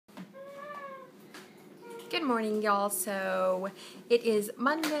Good morning, y'all. So it is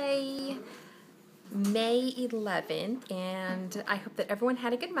Monday, May 11th, and I hope that everyone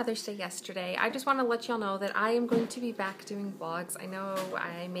had a good Mother's Day yesterday. I just want to let y'all know that I am going to be back doing vlogs. I know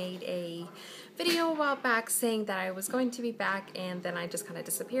I made a video a while back saying that I was going to be back, and then I just kind of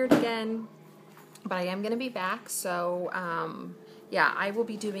disappeared again. But I am going to be back, so yeah, I will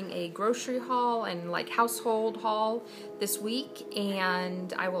be doing a grocery haul and like household haul this week,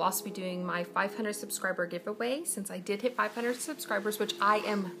 and I will also be doing my 500 subscriber giveaway since I did hit 500 subscribers, which I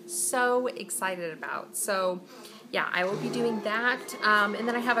am so excited about. So yeah, I will be doing that, and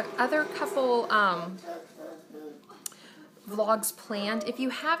then I have other couple vlogs planned. If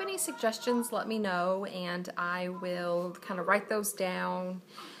you have any suggestions, let me know, and I will kind of write those down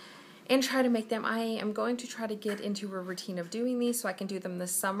and try to make them. I am going to try to get into a routine of doing these so I can do them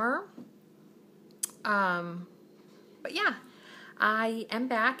this summer. But yeah, I am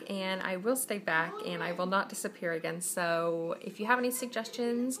back and I will stay back and I will not disappear again. So if you have any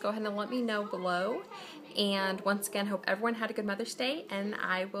suggestions, go ahead and let me know below. And once again, hope everyone had a good Mother's Day, and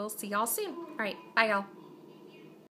I will see y'all soon. All right, bye y'all.